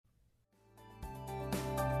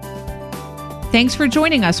Thanks for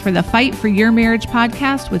joining us for the Fight for Your Marriage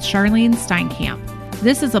podcast with Charlene Steinkamp.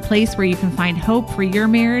 This is a place where you can find hope for your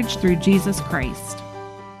marriage through Jesus Christ.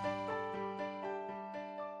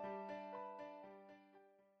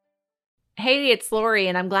 Hey, it's Lori,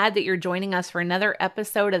 and I'm glad that you're joining us for another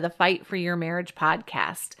episode of the Fight for Your Marriage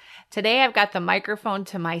podcast. Today, I've got the microphone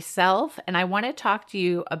to myself, and I want to talk to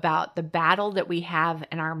you about the battle that we have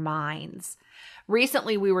in our minds.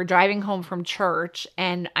 Recently, we were driving home from church,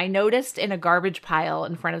 and I noticed in a garbage pile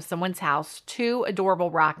in front of someone's house 2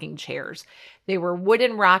 adorable rocking chairs. They were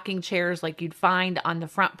wooden rocking chairs like you'd find on the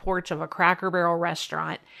front porch of a Cracker Barrel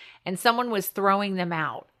restaurant, and someone was throwing them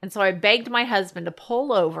out. And so I begged my husband to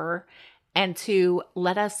pull over and to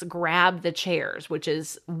let us grab the chairs, which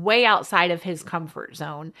is way outside of his comfort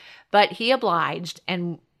zone. But he obliged,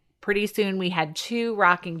 and pretty soon we had 2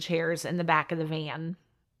 rocking chairs in the back of the van.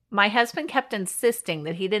 My husband kept insisting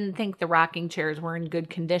that he didn't think the rocking chairs were in good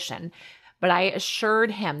condition, but I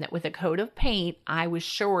assured him that with a coat of paint, I was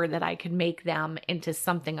sure that I could make them into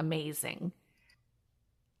something amazing.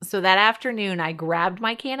 So that afternoon, I grabbed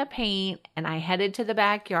my can of paint and I headed to the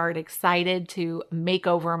backyard, excited to make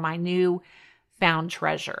over my new found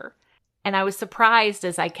treasure. And I was surprised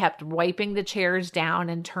as I kept wiping the chairs down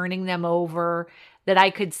and turning them over that I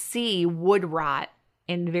could see wood rot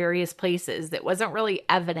in various places that wasn't really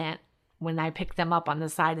evident when I picked them up on the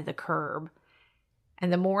side of the curb.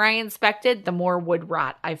 And the more I inspected, the more wood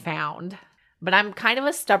rot I found. But I'm kind of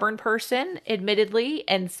a stubborn person, admittedly,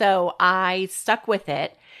 and so I stuck with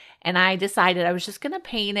it. And I decided I was just going to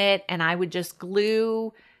paint it, and I would just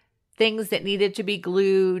glue things that needed to be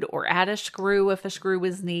glued or add a screw if a screw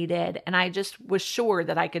was needed. And I just was sure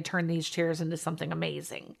that I could turn these chairs into something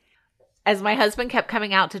amazing. As my husband kept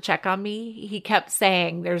coming out to check on me, he kept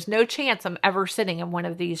saying, "There's no chance I'm ever sitting in one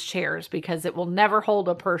of these chairs because it will never hold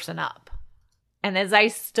a person up." And as I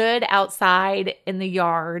stood outside in the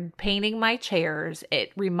yard painting my chairs,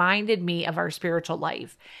 it reminded me of our spiritual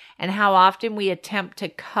life and how often we attempt to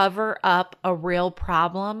cover up a real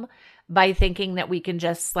problem by thinking that we can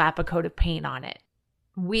just slap a coat of paint on it.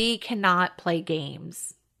 We cannot play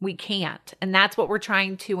games. We can't. And that's what we're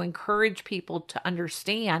trying to encourage people to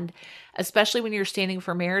understand, especially when you're standing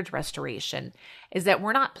for marriage restoration, is that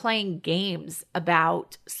we're not playing games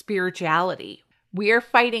about spirituality. We are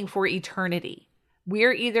fighting for eternity.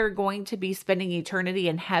 We're either going to be spending eternity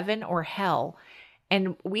in heaven or hell.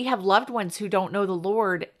 And we have loved ones who don't know the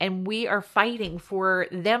Lord, and we are fighting for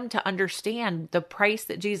them to understand the price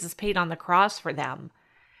that Jesus paid on the cross for them.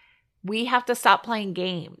 We have to stop playing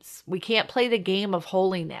games. We can't play the game of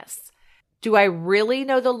holiness. Do I really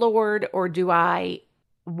know the Lord, or do I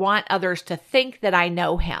want others to think that I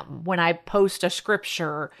know him when I post a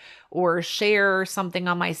scripture or share something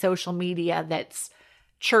on my social media that's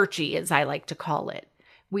churchy, as I like to call it?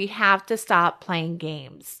 We have to stop playing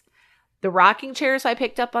games. The rocking chairs I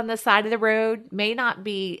picked up on the side of the road may not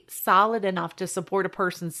be solid enough to support a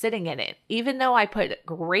person sitting in it. Even though I put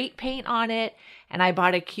great paint on it and I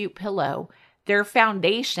bought a cute pillow, their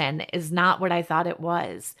foundation is not what I thought it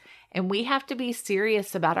was. And we have to be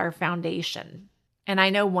serious about our foundation. And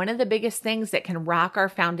I know one of the biggest things that can rock our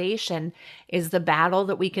foundation is the battle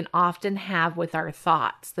that we can often have with our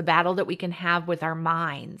thoughts, the battle that we can have with our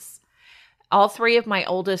minds. All 3 of my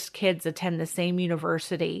oldest kids attend the same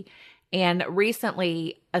university. And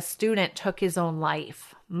recently, a student took his own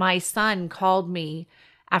life. My son called me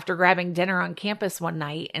after grabbing dinner on campus one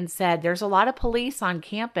night and said, "There's a lot of police on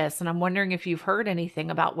campus, and I'm wondering if you've heard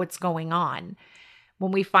anything about what's going on."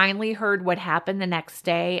 When we finally heard what happened the next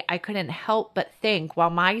day, I couldn't help but think while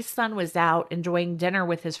my son was out enjoying dinner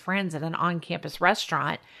with his friends at an on-campus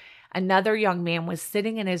restaurant, another young man was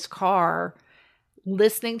sitting in his car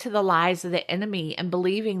listening to the lies of the enemy and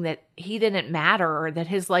believing that he didn't matter or that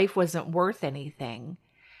his life wasn't worth anything.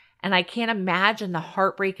 And I can't imagine the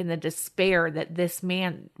heartbreak and the despair that this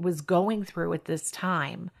man was going through at this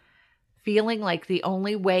time, feeling like the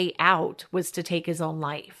only way out was to take his own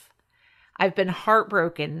life. I've been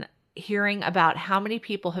heartbroken hearing about how many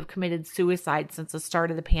people have committed suicide since the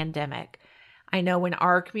start of the pandemic. I know in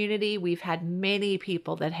our community, we've had many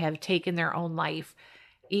people that have taken their own life.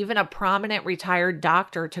 Even a prominent retired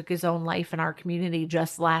doctor took his own life in our community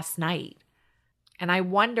just last night. And I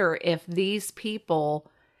wonder if these people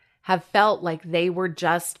have felt like they were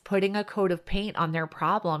just putting a coat of paint on their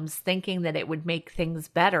problems, thinking that it would make things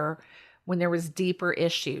better when there was deeper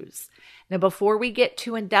issues. Now, before we get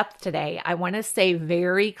too in-depth today, I want to say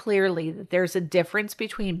very clearly that there's a difference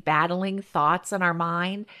between battling thoughts in our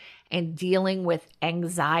mind and dealing with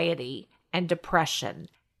anxiety and depression.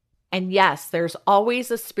 And yes, there's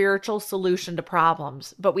always a spiritual solution to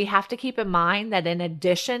problems, but we have to keep in mind that in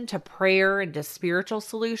addition to prayer and to spiritual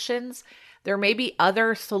solutions, there may be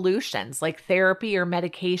other solutions like therapy or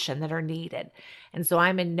medication that are needed. And so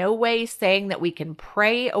I'm in no way saying that we can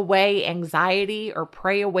pray away anxiety or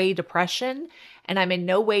pray away depression. And I'm in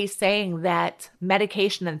no way saying that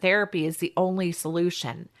medication and therapy is the only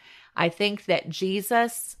solution. I think that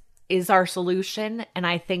Jesus is our solution. And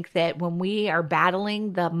I think that when we are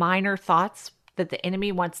battling the minor thoughts that the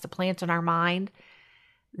enemy wants to plant in our mind,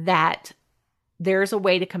 that there's a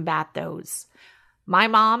way to combat those. My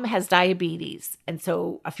mom has diabetes, and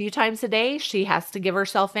so a few times a day, she has to give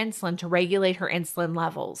herself insulin to regulate her insulin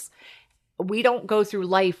levels. We don't go through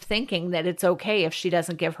life thinking that it's okay if she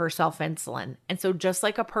doesn't give herself insulin. And so just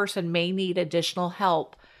like a person may need additional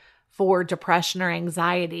help for depression or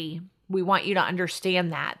anxiety, we want you to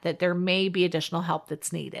understand that there may be additional help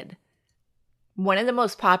that's needed. One of the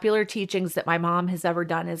most popular teachings that my mom has ever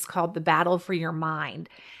done is called The Battle for Your Mind.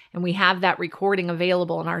 And we have that recording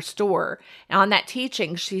available in our store. And on that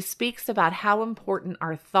teaching, she speaks about how important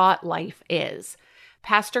our thought life is.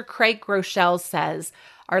 Pastor Craig Groeschel says,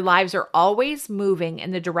 our lives are always moving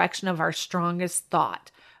in the direction of our strongest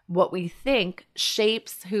thought. What we think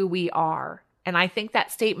shapes who we are. And I think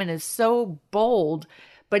that statement is so bold,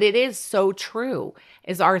 but it is so true,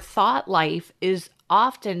 is our thought life is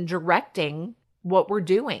often directing what we're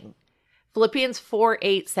doing. Philippians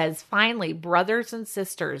 4:8 says, finally, brothers and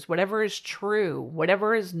sisters, whatever is true,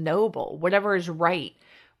 whatever is noble, whatever is right,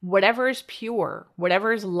 whatever is pure,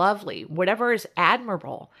 whatever is lovely, whatever is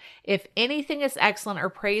admirable, if anything is excellent or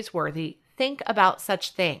praiseworthy, think about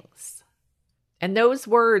such things. And those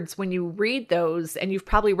words, when you read those, and you've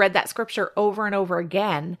probably read that scripture over and over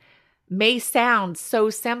again, may sound so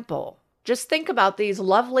simple. Just think about these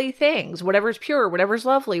lovely things, whatever's pure, whatever's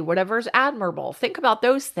lovely, whatever's admirable. Think about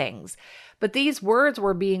those things. But these words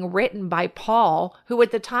were being written by Paul, who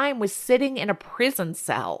at the time was sitting in a prison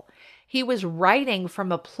cell. He was writing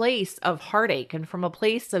from a place of heartache and from a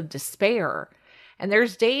place of despair. And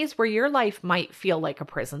there's days where your life might feel like a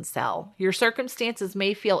prison cell. Your circumstances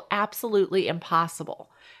may feel absolutely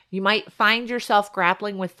impossible. You might find yourself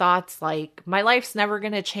grappling with thoughts like, my life's never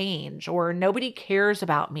going to change, or nobody cares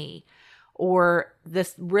about me. Or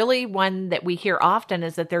this really one that we hear often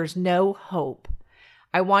is that there's no hope.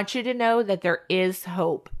 I want you to know that there is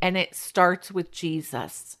hope, and it starts with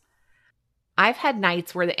Jesus. I've had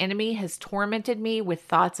nights where the enemy has tormented me with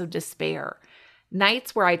thoughts of despair.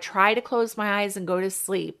 Nights where I try to close my eyes and go to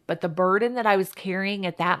sleep, but the burden that I was carrying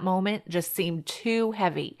at that moment just seemed too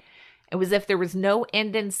heavy. It was as if there was no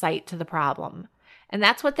end in sight to the problem. And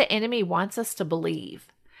that's what the enemy wants us to believe.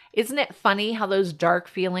 Isn't it funny how those dark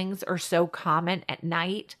feelings are so common at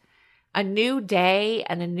night? A new day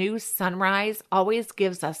and a new sunrise always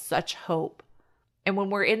gives us such hope. And when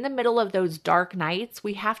we're in the middle of those dark nights,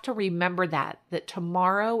 we have to remember that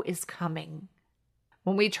tomorrow is coming.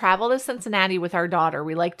 When we travel to Cincinnati with our daughter,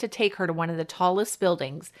 we like to take her to one of the tallest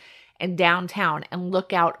buildings in downtown and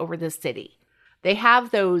look out over the city. They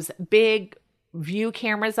have those big view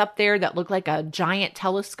cameras up there that look like a giant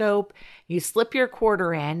telescope. You slip your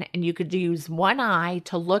quarter in and you could use one eye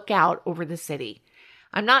to look out over the city.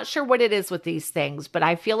 I'm not sure what it is with these things, but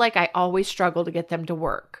I feel like I always struggle to get them to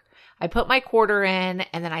work. I put my quarter in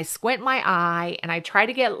and then I squint my eye and I try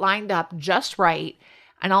to get lined up just right,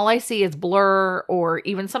 and all I see is blur or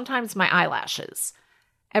even sometimes my eyelashes.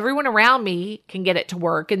 Everyone around me can get it to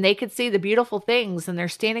work and they could see the beautiful things and they're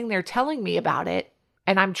standing there telling me about it.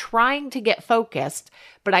 And I'm trying to get focused,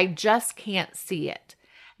 but I just can't see it.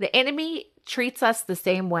 The enemy treats us the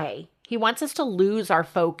same way. He wants us to lose our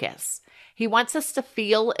focus. He wants us to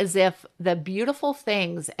feel as if the beautiful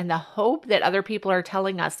things and the hope that other people are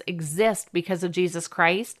telling us exist because of Jesus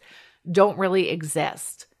Christ don't really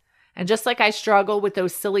exist. And just like I struggle with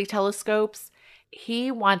those silly telescopes, he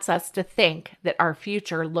wants us to think that our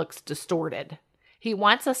future looks distorted. He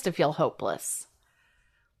wants us to feel hopeless.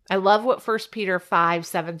 I love what 1 Peter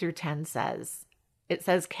 5:7-10 says. It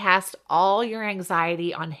says, cast all your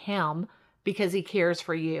anxiety on him because he cares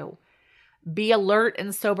for you. Be alert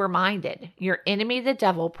and sober-minded. Your enemy, the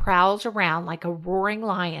devil, prowls around like a roaring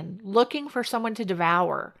lion, looking for someone to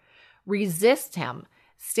devour. Resist him,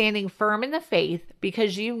 standing firm in the faith,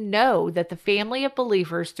 because you know that the family of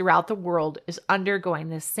believers throughout the world is undergoing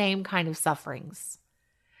the same kind of sufferings.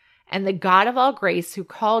 And the God of all grace, who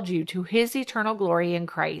called you to his eternal glory in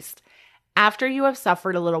Christ, after you have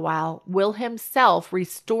suffered a little while, will himself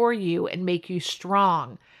restore you and make you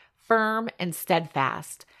strong, firm, and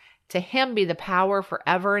steadfast. To him be the power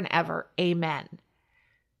forever and ever. Amen.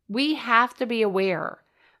 We have to be aware.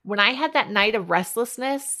 When I had that night of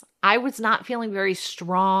restlessness, I was not feeling very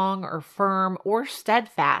strong or firm or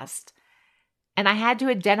steadfast, and I had to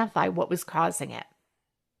identify what was causing it.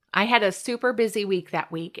 I had a super busy week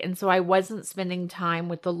that week, and so I wasn't spending time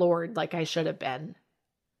with the Lord like I should have been.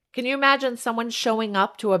 Can you imagine someone showing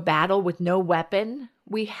up to a battle with no weapon?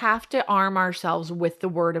 We have to arm ourselves with the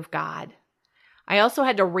Word of God. I also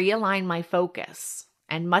had to realign my focus.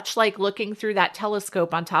 And much like looking through that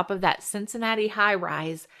telescope on top of that Cincinnati high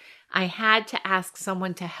rise, I had to ask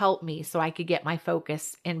someone to help me so I could get my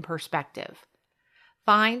focus in perspective.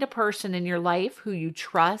 Find a person in your life who you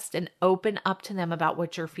trust and open up to them about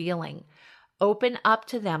what you're feeling. Open up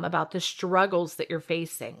to them about the struggles that you're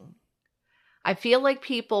facing. I feel like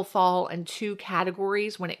people fall in two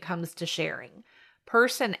categories when it comes to sharing.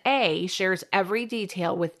 Person A shares every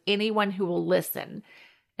detail with anyone who will listen,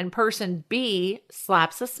 and person B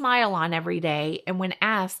slaps a smile on every day, and when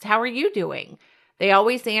asked, "How are you doing?" they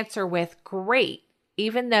always answer with, "Great,"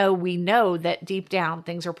 even though we know that deep down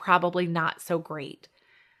things are probably not so great.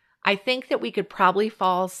 I think that we could probably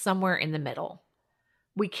fall somewhere in the middle.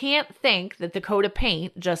 We can't think that the coat of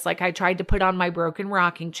paint, just like I tried to put on my broken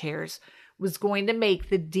rocking chairs, was going to make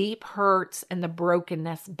the deep hurts and the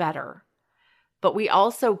brokenness better. But we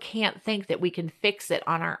also can't think that we can fix it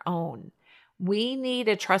on our own. We need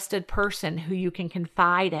a trusted person who you can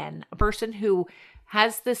confide in, a person who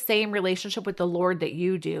has the same relationship with the Lord that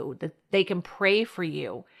you do, that they can pray for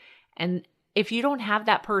you. And if you don't have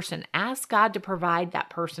that person, ask God to provide that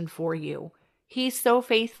person for you. He's so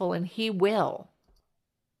faithful and He will.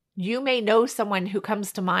 You may know someone who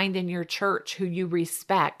comes to mind in your church who you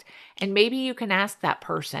respect, and maybe you can ask that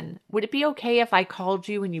person, "Would it be okay if I called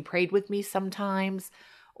you and you prayed with me sometimes?"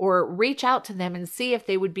 Or reach out to them and see if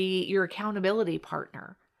they would be your accountability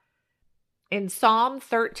partner. In Psalm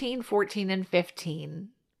 13, 14, and 15,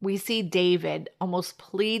 we see David almost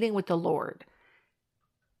pleading with the Lord.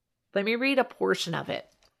 Let me read a portion of it.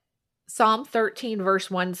 Psalm 13, verse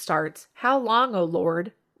 1 starts, "How long, O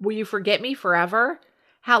Lord, will you forget me forever?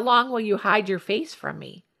 How long will you hide your face from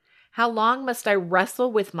me? How long must I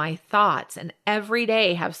wrestle with my thoughts and every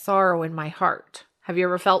day have sorrow in my heart?" Have you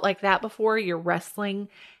ever felt like that before? You're wrestling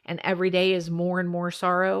and every day is more and more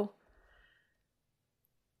sorrow.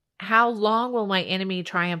 "How long will my enemy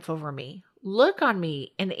triumph over me? Look on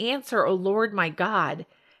me and answer, O Lord my God.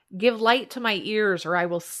 Give light to my ears, or I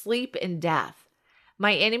will sleep in death.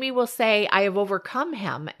 My enemy will say, I have overcome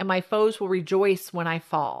him, and my foes will rejoice when I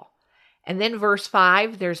fall." And then verse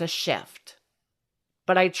 5, there's a shift.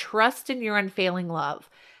 "But I trust in your unfailing love.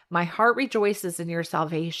 My heart rejoices in your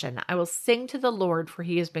salvation. I will sing to the Lord, for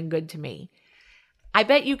He has been good to me." I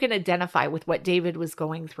bet you can identify with what David was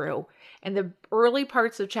going through. In the early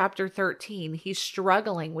parts of chapter 13, he's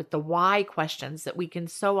struggling with the why questions that we can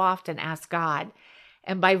so often ask God.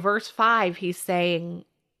 And by verse 5, he's saying,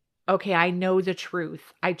 okay, I know the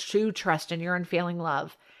truth. I do trust in your unfailing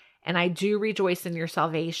love, and I do rejoice in your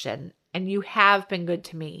salvation, and you have been good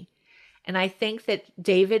to me. And I think that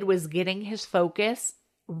David was getting his focus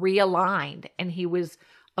realigned, and he was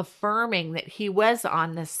affirming that he was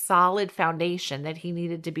on this solid foundation that he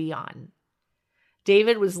needed to be on.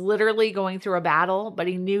 David was literally going through a battle, but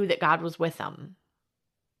he knew that God was with him.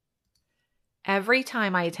 Every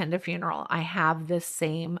time I attend a funeral, I have this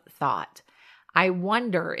same thought. I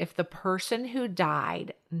wonder if the person who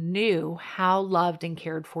died knew how loved and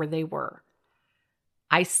cared for they were.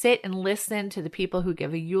 I sit and listen to the people who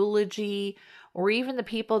give a eulogy, or even the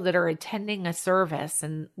people that are attending a service,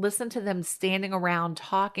 and listen to them standing around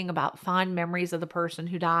talking about fond memories of the person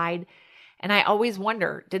who died. And I always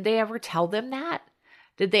wonder, did they ever tell them that?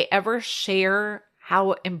 Did they ever share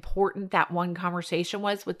how important that one conversation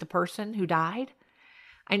was with the person who died?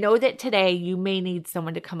 I know that today you may need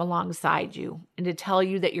someone to come alongside you and to tell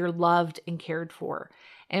you that you're loved and cared for.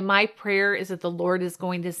 And my prayer is that the Lord is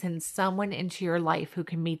going to send someone into your life who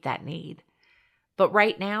can meet that need. But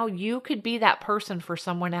right now, you could be that person for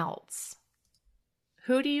someone else.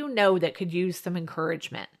 Who do you know that could use some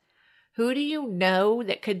encouragement? Who do you know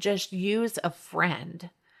that could just use a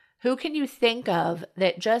friend? Who can you think of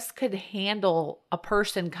that just could handle a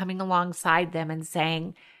person coming alongside them and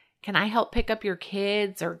saying, "Can I help pick up your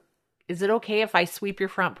kids?" Or, "Is it okay if I sweep your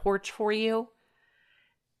front porch for you?"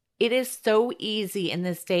 It is so easy in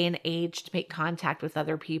this day and age to make contact with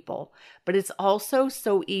other people, but it's also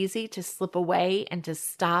so easy to slip away and to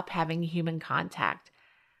stop having human contact.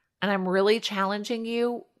 And I'm really challenging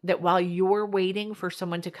you that while you're waiting for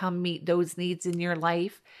someone to come meet those needs in your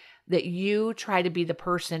life, that you try to be the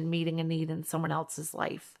person meeting a need in someone else's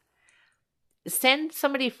life. Send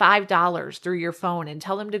somebody $5 through your phone and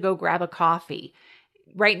tell them to go grab a coffee.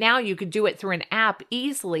 Right now, you could do it through an app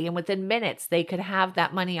easily, and within minutes, they could have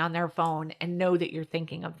that money on their phone and know that you're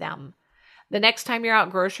thinking of them. The next time you're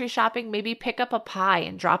out grocery shopping, maybe pick up a pie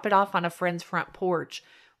and drop it off on a friend's front porch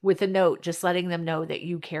with a note, just letting them know that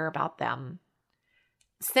you care about them.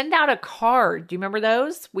 Send out a card. Do you remember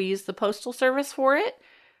those? We use the postal service for it.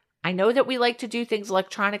 I know that we like to do things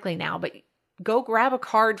electronically now, but go grab a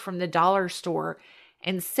card from the dollar store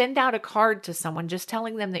and send out a card to someone, just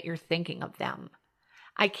telling them that you're thinking of them.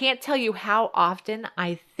 I can't tell you how often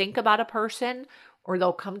I think about a person, or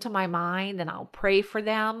they'll come to my mind and I'll pray for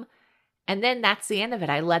them. And then that's the end of it.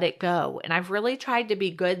 I let it go. And I've really tried to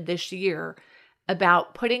be good this year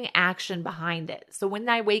about putting action behind it. So when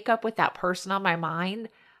I wake up with that person on my mind,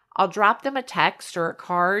 I'll drop them a text or a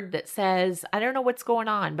card that says, I don't know what's going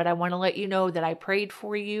on, but I want to let you know that I prayed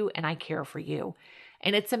for you and I care for you.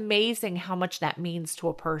 And it's amazing how much that means to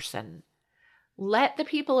a person. Let the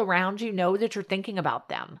people around you know that you're thinking about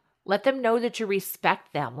them. Let them know that you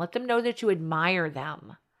respect them. Let them know that you admire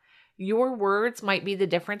them. Your words might be the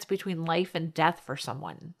difference between life and death for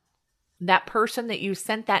someone. That person that you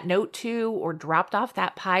sent that note to or dropped off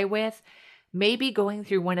that pie with may be going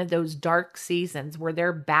through one of those dark seasons where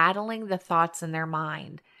they're battling the thoughts in their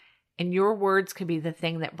mind. And your words could be the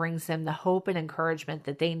thing that brings them the hope and encouragement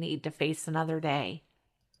that they need to face another day.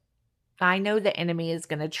 I know the enemy is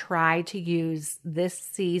going to try to use this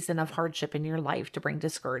season of hardship in your life to bring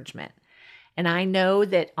discouragement. And I know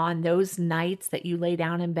that on those nights that you lay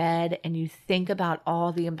down in bed and you think about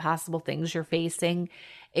all the impossible things you're facing,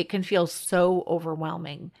 it can feel so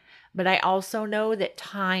overwhelming. But I also know that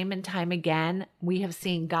time and time again, we have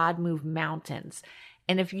seen God move mountains.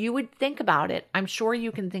 And if you would think about it, I'm sure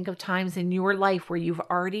you can think of times in your life where you've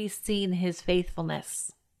already seen his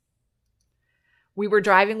faithfulness. We were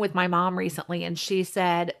driving with my mom recently and she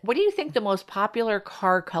said, what do you think the most popular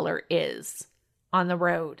car color is on the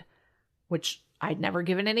road? Which I'd never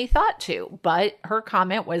given any thought to, but her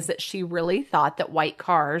comment was that she really thought that white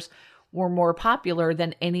cars were more popular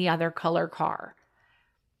than any other color car.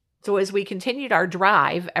 So as we continued our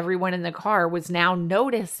drive, everyone in the car was now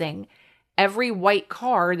noticing every white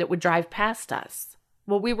car that would drive past us.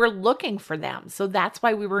 Well, we were looking for them, so that's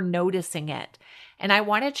why we were noticing it. And I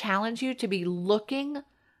want to challenge you to be looking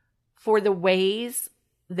for the ways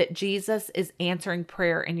that Jesus is answering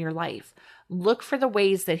prayer in your life. Look for the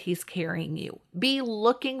ways that he's carrying you. Be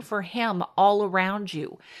looking for him all around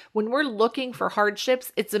you. When we're looking for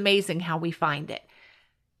hardships, it's amazing how we find it.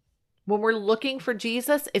 When we're looking for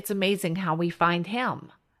Jesus, it's amazing how we find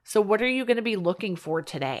him. So what are you going to be looking for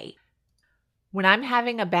today? When I'm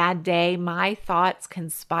having a bad day, my thoughts can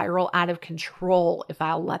spiral out of control if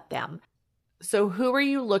I'll let them. So who are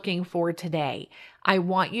you looking for today? I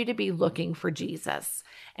want you to be looking for Jesus.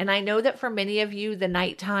 And I know that for many of you, the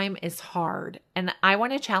nighttime is hard. And I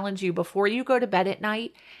want to challenge you, before you go to bed at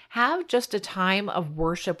night, have just a time of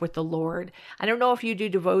worship with the Lord. I don't know if you do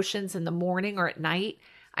devotions in the morning or at night.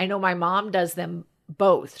 I know my mom does them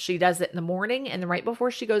both. She does it in the morning, and then right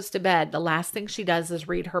before she goes to bed, the last thing she does is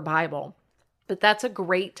read her Bible. But that's a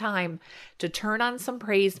great time to turn on some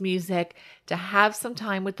praise music, to have some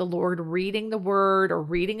time with the Lord, reading the word or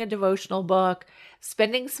reading a devotional book,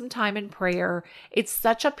 spending some time in prayer. It's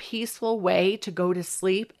such a peaceful way to go to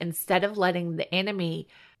sleep instead of letting the enemy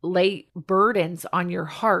lay burdens on your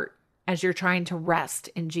heart as you're trying to rest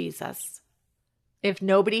in Jesus. If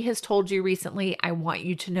nobody has told you recently, I want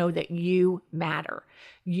you to know that you matter.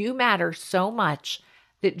 You matter so much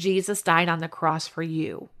that Jesus died on the cross for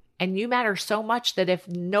you. And you matter so much that if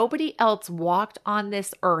nobody else walked on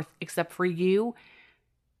this earth except for you,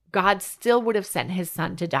 God still would have sent his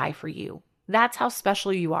son to die for you. That's how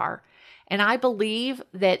special you are. And I believe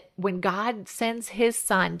that when God sends his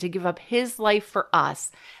son to give up his life for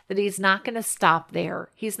us, that he's not going to stop there.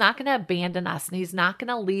 He's not going to abandon us, and he's not going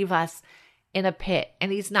to leave us in a pit,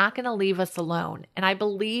 and he's not going to leave us alone. And I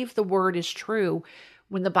believe the word is true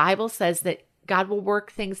when the Bible says that God will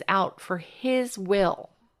work things out for his will.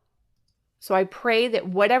 So I pray that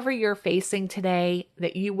whatever you're facing today,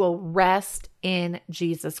 that you will rest in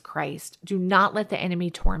Jesus Christ. Do not let the enemy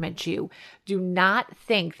torment you. Do not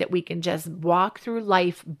think that we can just walk through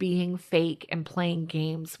life being fake and playing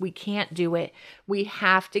games. We can't do it. We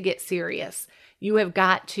have to get serious. You have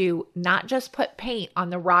got to not just put paint on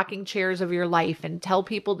the rocking chairs of your life and tell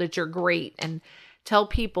people that you're great and tell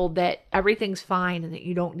people that everything's fine and that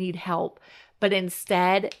you don't need help, but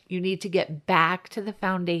instead you need to get back to the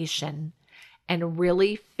foundation and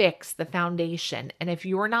really fix the foundation. And if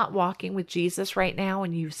you're not walking with Jesus right now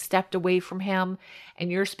and you've stepped away from him and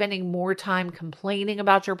you're spending more time complaining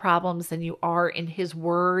about your problems than you are in his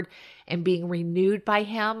word and being renewed by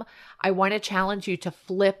him, I want to challenge you to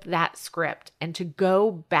flip that script and to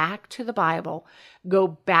go back to the Bible, go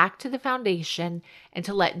back to the foundation, and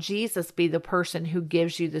to let Jesus be the person who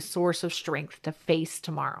gives you the source of strength to face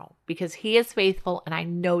tomorrow, because he is faithful and I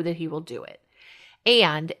know that he will do it.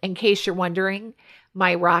 And in case you're wondering,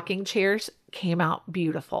 my rocking chairs came out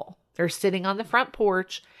beautiful. They're sitting on the front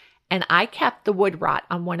porch, and I kept the wood rot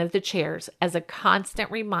on one of the chairs as a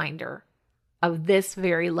constant reminder of this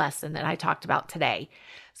very lesson that I talked about today.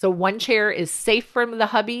 So one chair is safe from the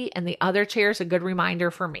hubby, and the other chair is a good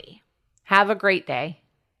reminder for me. Have a great day.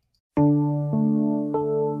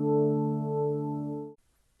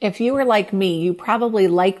 If you are like me, you probably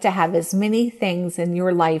like to have as many things in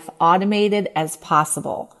your life automated as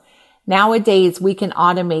possible. Nowadays, we can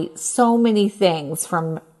automate so many things,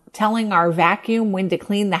 from telling our vacuum when to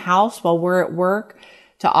clean the house while we're at work,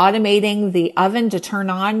 to automating the oven to turn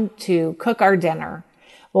on to cook our dinner.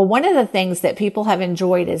 Well, one of the things that people have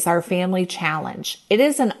enjoyed is our family challenge. It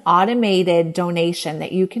is an automated donation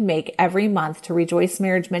that you can make every month to Rejoice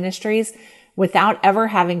Marriage Ministries without ever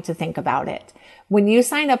having to think about it. When you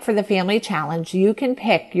sign up for the family challenge, you can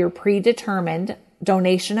pick your predetermined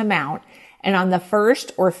donation amount, and on the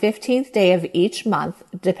 1st or 15th day of each month,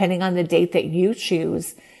 depending on the date that you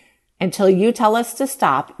choose, until you tell us to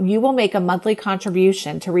stop, you will make a monthly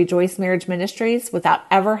contribution to Rejoice Marriage Ministries without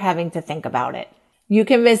ever having to think about it. You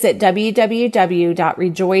can visit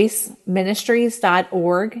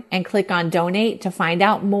www.rejoiceministries.org and click on Donate to find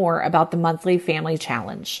out more about the monthly family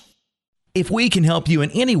challenge. If we can help you in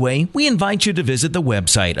any way, we invite you to visit the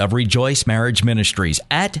website of Rejoice Marriage Ministries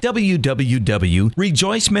at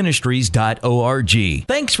www.rejoiceministries.org.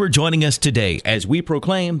 Thanks for joining us today as we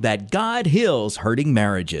proclaim that God heals hurting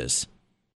marriages.